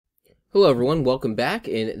Hello everyone, welcome back.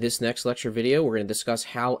 In this next lecture video, we're going to discuss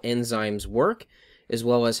how enzymes work, as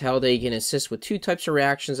well as how they can assist with two types of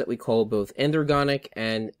reactions that we call both endergonic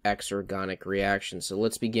and exergonic reactions. So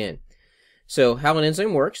let's begin. So how an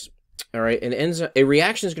enzyme works. All right, a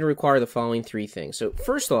reaction is going to require the following three things. So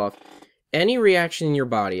first off, any reaction in your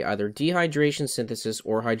body, either dehydration, synthesis,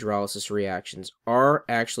 or hydrolysis reactions, are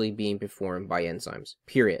actually being performed by enzymes,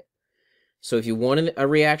 period. So if you want a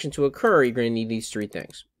reaction to occur, you're going to need these three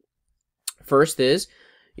things. First is,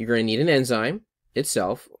 you're going to need an enzyme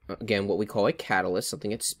itself, again, what we call a catalyst, something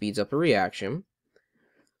that speeds up a reaction.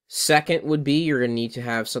 Second would be, you're going to need to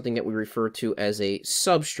have something that we refer to as a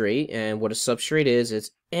substrate, and what a substrate is, it's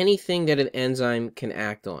anything that an enzyme can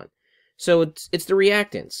act on. So it's the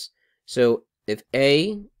reactants. So if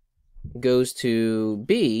A goes to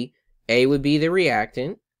B, A would be the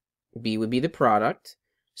reactant, B would be the product,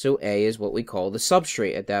 so A is what we call the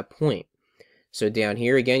substrate at that point. So down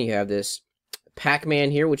here, again, you have this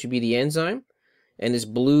Pac-Man here, which would be the enzyme, and this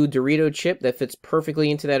blue Dorito chip that fits perfectly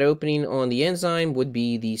into that opening on the enzyme would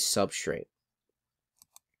be the substrate.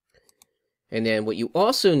 And then what you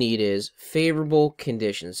also need is favorable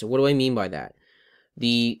conditions. So what do I mean by that?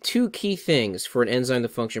 The two key things for an enzyme to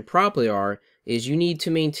function properly is you need to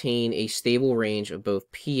maintain a stable range of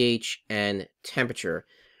both pH and temperature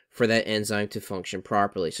for that enzyme to function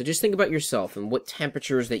properly. So just think about yourself and what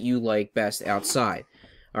temperatures that you like best outside.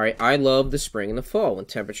 All right, I love the spring and the fall when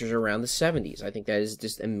temperatures are around the 70s. I think that is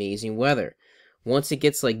just amazing weather. Once it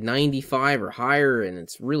gets like 95 or higher and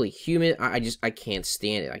it's really humid, I can't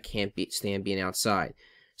stand it. I can't stand being outside.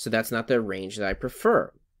 So that's not the range that I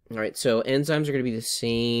prefer. All right, so enzymes are going to be the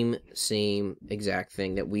same exact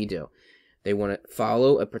thing that we do. They want to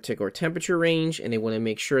follow a particular temperature range, and they want to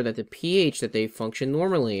make sure that the pH that they function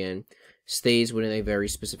normally in stays within a very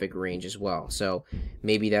specific range as well. So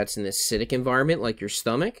maybe that's an acidic environment like your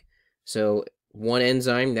stomach. So one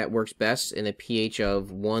enzyme that works best in a pH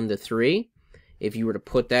of 1 to 3, if you were to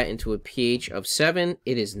put that into a pH of 7,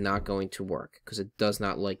 it is not going to work because it does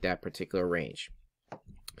not like that particular range.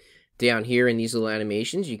 Down here in these little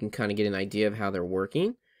animations, you can kind of get an idea of how they're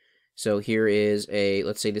working. So here is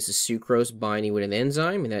let's say this is sucrose binding with an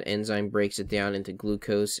enzyme, and that enzyme breaks it down into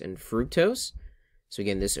glucose and fructose. So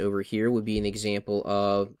again, this over here would be an example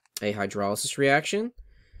of a hydrolysis reaction,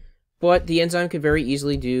 but the enzyme could very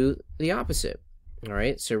easily do the opposite. All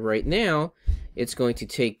right, so right now, it's going to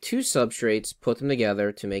take two substrates, put them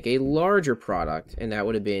together to make a larger product, and that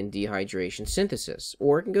would have been dehydration synthesis.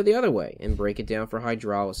 Or it can go the other way and break it down for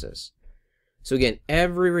hydrolysis. So again,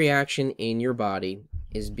 every reaction in your body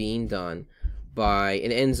is being done by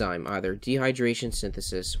an enzyme, either dehydration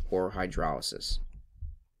synthesis or hydrolysis.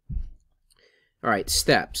 All right,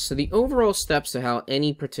 steps. So the overall steps to how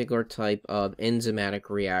any particular type of enzymatic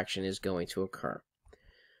reaction is going to occur.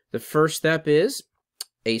 The first step is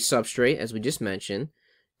a substrate, as we just mentioned,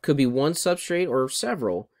 could be one substrate or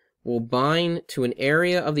several, will bind to an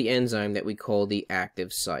area of the enzyme that we call the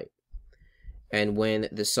active site. And when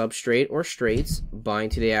the substrate or strates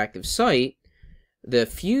bind to the active site, the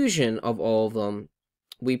fusion of all of them,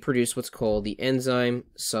 we produce what's called the enzyme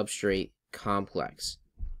substrate complex.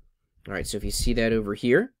 All right, so if you see that over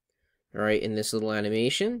here, all right, in this little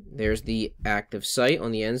animation, there's the active site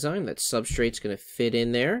on the enzyme. That substrate's going to fit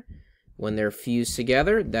in there. When they're fused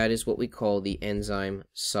together, that is what we call the enzyme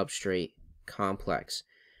substrate complex.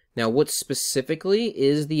 Now, what specifically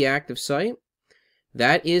is the active site?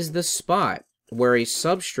 That is the spot where a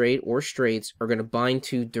substrate or strates are going to bind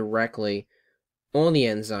to directly on the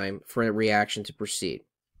enzyme for a reaction to proceed.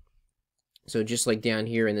 So just like down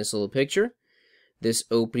here in this little picture, this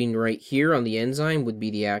opening right here on the enzyme would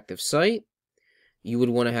be the active site. You would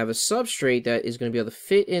want to have a substrate that is going to be able to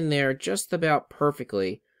fit in there just about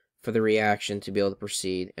perfectly for the reaction to be able to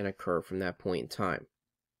proceed and occur from that point in time.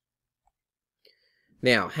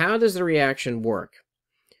 Now, how does the reaction work?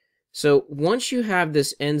 So once you have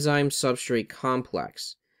this enzyme substrate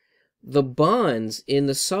complex, the bonds in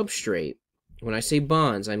the substrate, when I say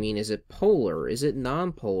bonds, I mean, is it polar? Is it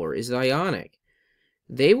nonpolar? Is it ionic?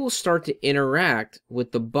 They will start to interact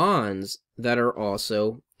with the bonds that are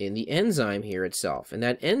also in the enzyme here itself. And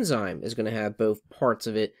that enzyme is going to have both parts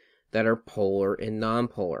of it that are polar and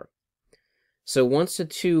nonpolar. So once the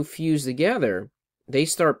two fuse together, they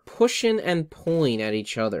start pushing and pulling at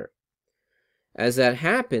each other. As that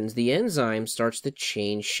happens, the enzyme starts to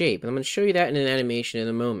change shape. And I'm going to show you that in an animation in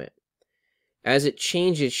a moment. As it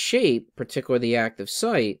changes shape, particularly the active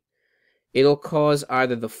site, it'll cause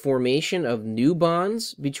either the formation of new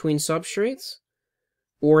bonds between substrates,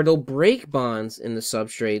 or it'll break bonds in the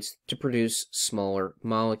substrates to produce smaller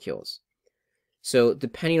molecules. So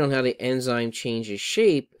depending on how the enzyme changes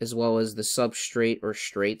shape, as well as the substrate or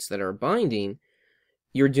straits that are binding,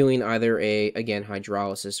 you're doing either again,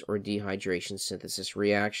 hydrolysis or dehydration synthesis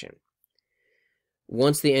reaction.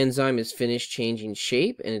 Once the enzyme is finished changing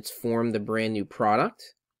shape and it's formed a brand new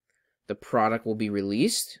product, the product will be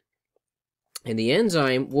released, and the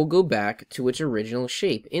enzyme will go back to its original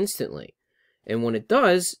shape instantly. And when it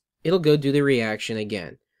does, it'll go do the reaction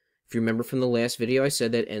again. If you remember from the last video, I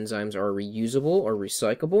said that enzymes are reusable or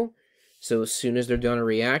recyclable. So as soon as they're done a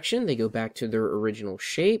reaction, they go back to their original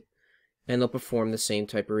shape, and they'll perform the same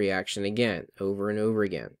type of reaction again, over and over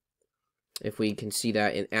again. If we can see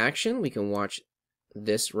that in action, we can watch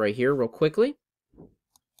this right here real quickly.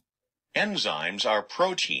 Enzymes are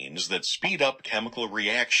proteins that speed up chemical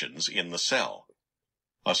reactions in the cell.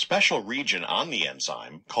 A special region on the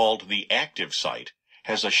enzyme, called the active site,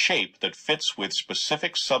 has a shape that fits with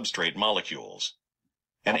specific substrate molecules.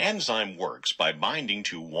 An enzyme works by binding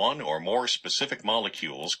to one or more specific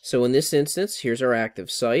molecules. So in this instance, here's our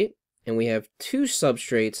active site, and we have two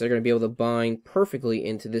substrates that are going to be able to bind perfectly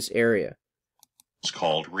into this area. It's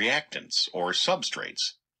called reactants or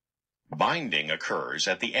substrates. Binding occurs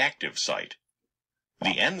at the active site.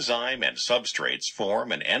 The enzyme and substrates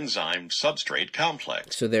form an enzyme-substrate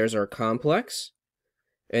complex. So there's our complex.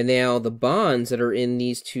 And now the bonds that are in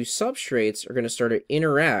these two substrates are going to start to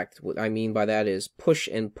interact. What I mean by that is push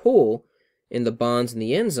and pull in the bonds in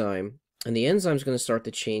the enzyme, and the enzyme is going to start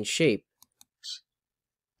to change shape.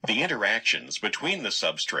 The interactions between the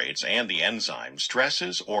substrates and the enzyme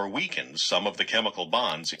stresses or weakens some of the chemical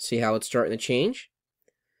bonds. See how it's starting to change?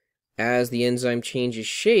 As the enzyme changes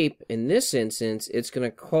shape, in this instance, it's going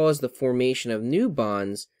to cause the formation of new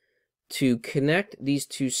bonds to connect these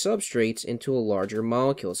two substrates into a larger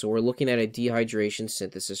molecule. So we're looking at a dehydration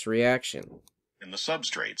synthesis reaction. In the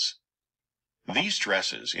substrates. These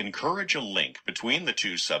stresses encourage a link between the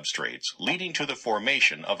two substrates, leading to the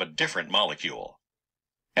formation of a different molecule.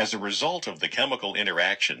 As a result of the chemical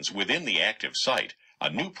interactions within the active site, a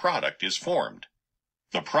new product is formed.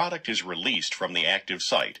 The product is released from the active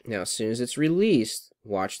site. Now, as soon as it's released,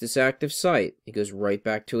 watch this active site. It goes right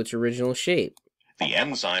back to its original shape. The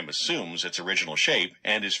enzyme assumes its original shape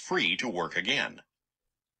and is free to work again.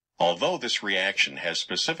 Although this reaction has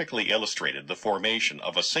specifically illustrated the formation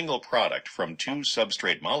of a single product from two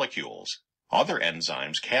substrate molecules, other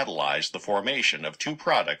enzymes catalyze the formation of two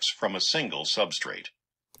products from a single substrate.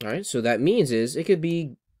 All right, so that means is it could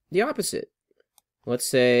be the opposite. Let's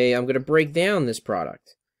say I'm going to break down this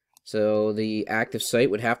product. So the active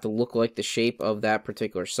site would have to look like the shape of that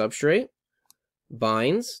particular substrate.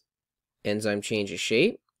 Binds, enzyme changes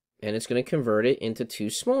shape, and it's going to convert it into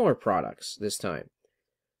two smaller products this time.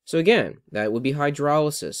 So again, that would be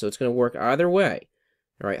hydrolysis. So it's going to work either way.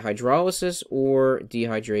 All right, hydrolysis or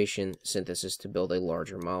dehydration synthesis to build a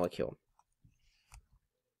larger molecule.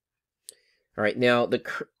 All right, now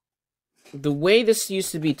the way this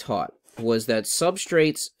used to be taught was that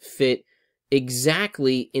substrates fit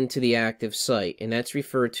exactly into the active site, and that's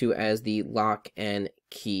referred to as the lock and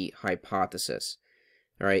key hypothesis.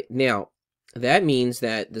 All right, now that means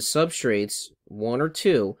that the substrates, one or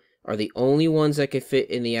two, are the only ones that can fit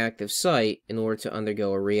in the active site in order to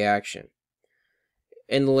undergo a reaction.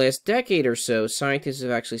 In the last decade or so, scientists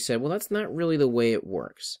have actually said, well, that's not really the way it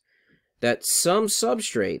works. That some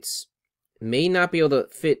substrates may not be able to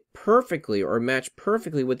fit perfectly or match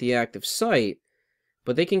perfectly with the active site,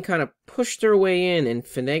 but they can kind of push their way in and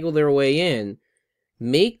finagle their way in,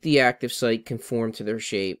 make the active site conform to their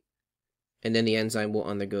shape, and then the enzyme will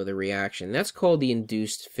undergo the reaction. That's called the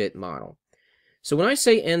induced fit model. So when I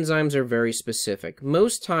say enzymes are very specific,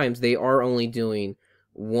 most times they are only doing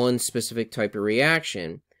one specific type of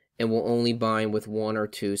reaction and will only bind with one or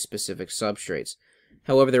two specific substrates.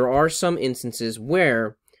 However, there are some instances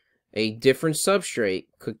where a different substrate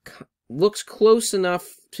looks close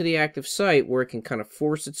enough to the active site where it can kind of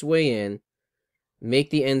force its way in, make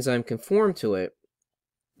the enzyme conform to it,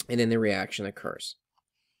 and then the reaction occurs.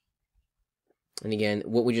 And again,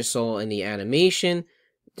 what we just saw in the animation,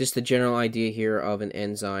 just the general idea here of an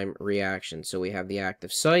enzyme reaction. So we have the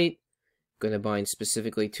active site, going to bind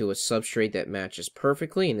specifically to a substrate that matches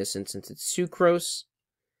perfectly. In this instance, it's sucrose.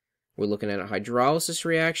 We're looking at a hydrolysis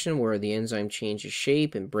reaction where the enzyme changes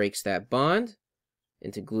shape and breaks that bond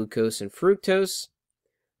into glucose and fructose.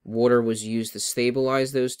 Water was used to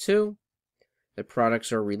stabilize those two. The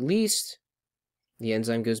products are released. The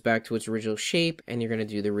enzyme goes back to its original shape, and you're going to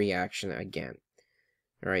do the reaction again.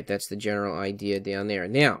 All right, that's the general idea down there.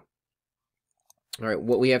 Now, all right,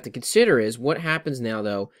 what we have to consider is what happens now,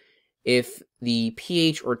 though, if the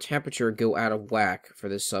pH or temperature go out of whack for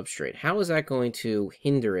the substrate. How is that going to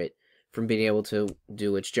hinder it from being able to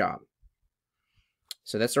do its job.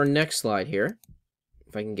 So that's our next slide here,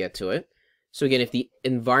 if I can get to it. So again, if the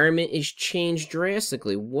environment is changed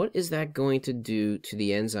drastically, what is that going to do to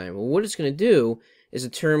the enzyme? Well, what it's going to do is a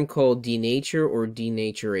term called denature or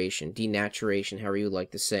denaturation. Denaturation, however you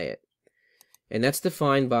like to say it. And that's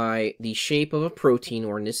defined by the shape of a protein,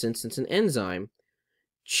 or in this instance an enzyme,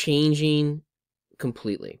 changing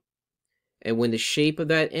completely. And when the shape of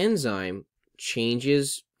that enzyme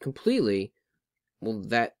changes completely, well,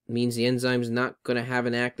 that means the enzyme is not going to have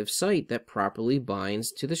an active site that properly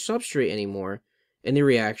binds to the substrate anymore, and the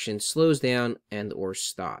reaction slows down and or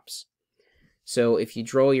stops. So if you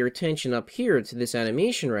draw your attention up here to this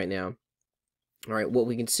animation right now, all right, what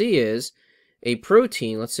we can see is a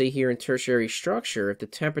protein, let's say here in tertiary structure, if the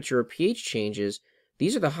temperature or pH changes,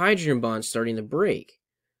 these are the hydrogen bonds starting to break.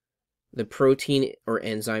 The protein or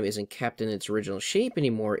enzyme isn't kept in its original shape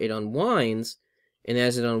anymore. It unwinds, and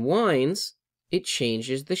as it unwinds, it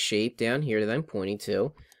changes the shape down here that I'm pointing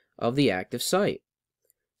to of the active site.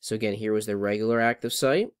 So again, here was the regular active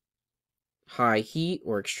site. High heat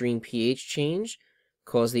or extreme pH change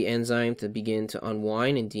caused the enzyme to begin to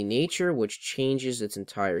unwind and denature, which changes its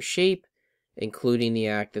entire shape, including the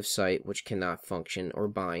active site, which cannot function or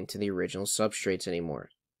bind to the original substrates anymore.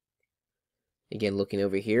 Again, looking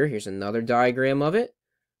over here, here's another diagram of it.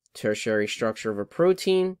 Tertiary structure of a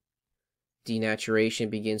protein. Denaturation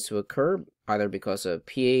begins to occur either because of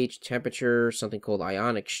pH, temperature, something called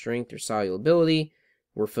ionic strength or solubility.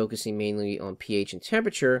 We're focusing mainly on pH and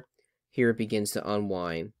temperature. Here it begins to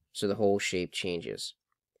unwind, so the whole shape changes.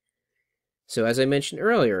 So as I mentioned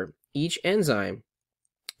earlier, each enzyme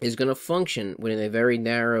is going to function within a very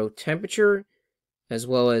narrow temperature as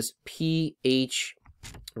well as pH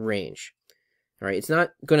range. All right, it's not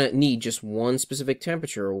going to need just one specific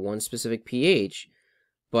temperature or one specific pH,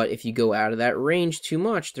 but if you go out of that range too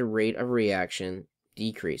much, the rate of reaction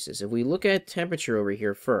decreases. If we look at temperature over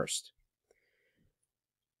here first,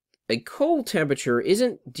 a cold temperature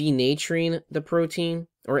isn't denaturing the protein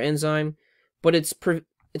or enzyme, but it's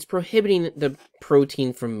prohibiting the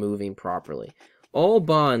protein from moving properly. All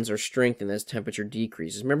bonds are strengthened as temperature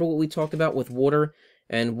decreases. Remember what we talked about with water?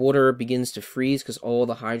 And water begins to freeze because all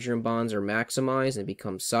the hydrogen bonds are maximized and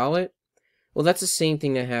become solid. Well, that's the same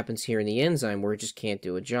thing that happens here in the enzyme, where it just can't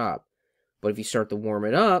do a job. But if you start to warm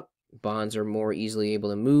it up, bonds are more easily able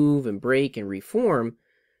to move and break and reform,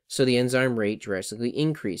 so the enzyme rate drastically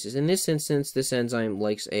increases. In this instance, this enzyme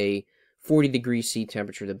likes a 40 degrees C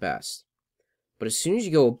temperature the best. But as soon as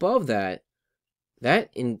you go above that, that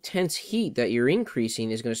intense heat that you're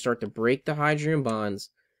increasing is going to start to break the hydrogen bonds,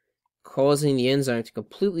 causing the enzyme to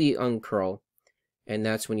completely uncurl, and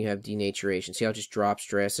that's when you have denaturation. See how it just drops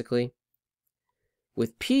drastically?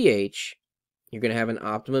 With pH, you're going to have an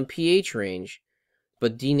optimum pH range,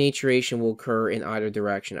 but denaturation will occur in either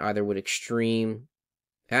direction, either with extreme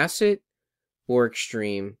acid or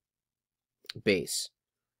extreme base.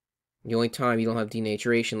 The only time you don't have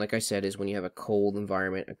denaturation, like I said, is when you have a cold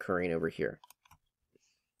environment occurring over here.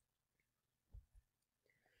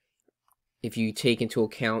 If you take into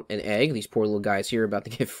account an egg, these poor little guys here are about to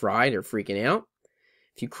get fried, they're freaking out.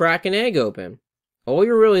 If you crack an egg open, all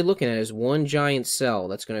you're really looking at is one giant cell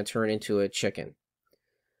that's going to turn into a chicken.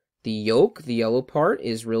 The yolk, the yellow part,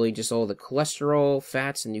 is really just all the cholesterol,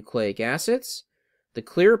 fats, and nucleic acids. The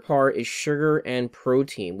clear part is sugar and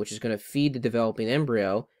protein, which is going to feed the developing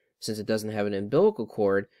embryo, since it doesn't have an umbilical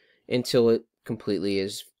cord, until it completely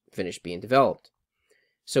is finished being developed.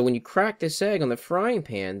 So when you crack this egg on the frying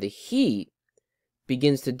pan, the heat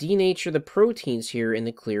begins to denature the proteins here in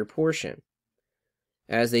the clear portion.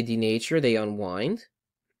 As they denature, they unwind,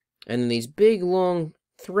 and then these big long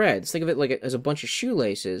threads, think of it like as a bunch of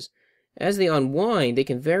shoelaces, as they unwind, they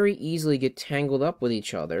can very easily get tangled up with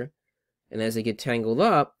each other, and as they get tangled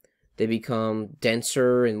up, they become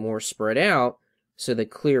denser and more spread out, so the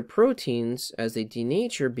clear proteins, as they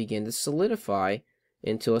denature, begin to solidify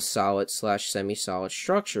into a solid/semi-solid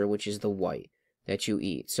structure, which is the white that you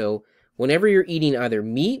eat. So whenever you're eating either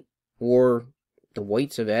meat or the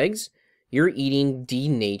whites of eggs, you're eating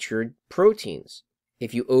denatured proteins.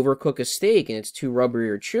 If you overcook a steak and it's too rubbery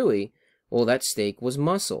or chewy, well, that steak was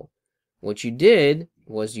muscle. What you did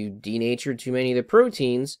was you denatured too many of the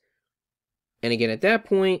proteins, and again, at that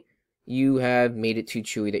point, you have made it too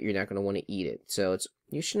chewy that you're not going to want to eat it. So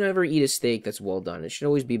you should never eat a steak that's well done. It should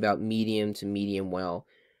always be about medium to medium well,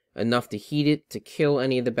 enough to heat it to kill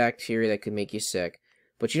any of the bacteria that could make you sick.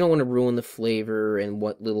 But you don't want to ruin the flavor and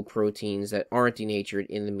what little proteins that aren't denatured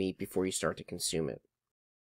in the meat before you start to consume it.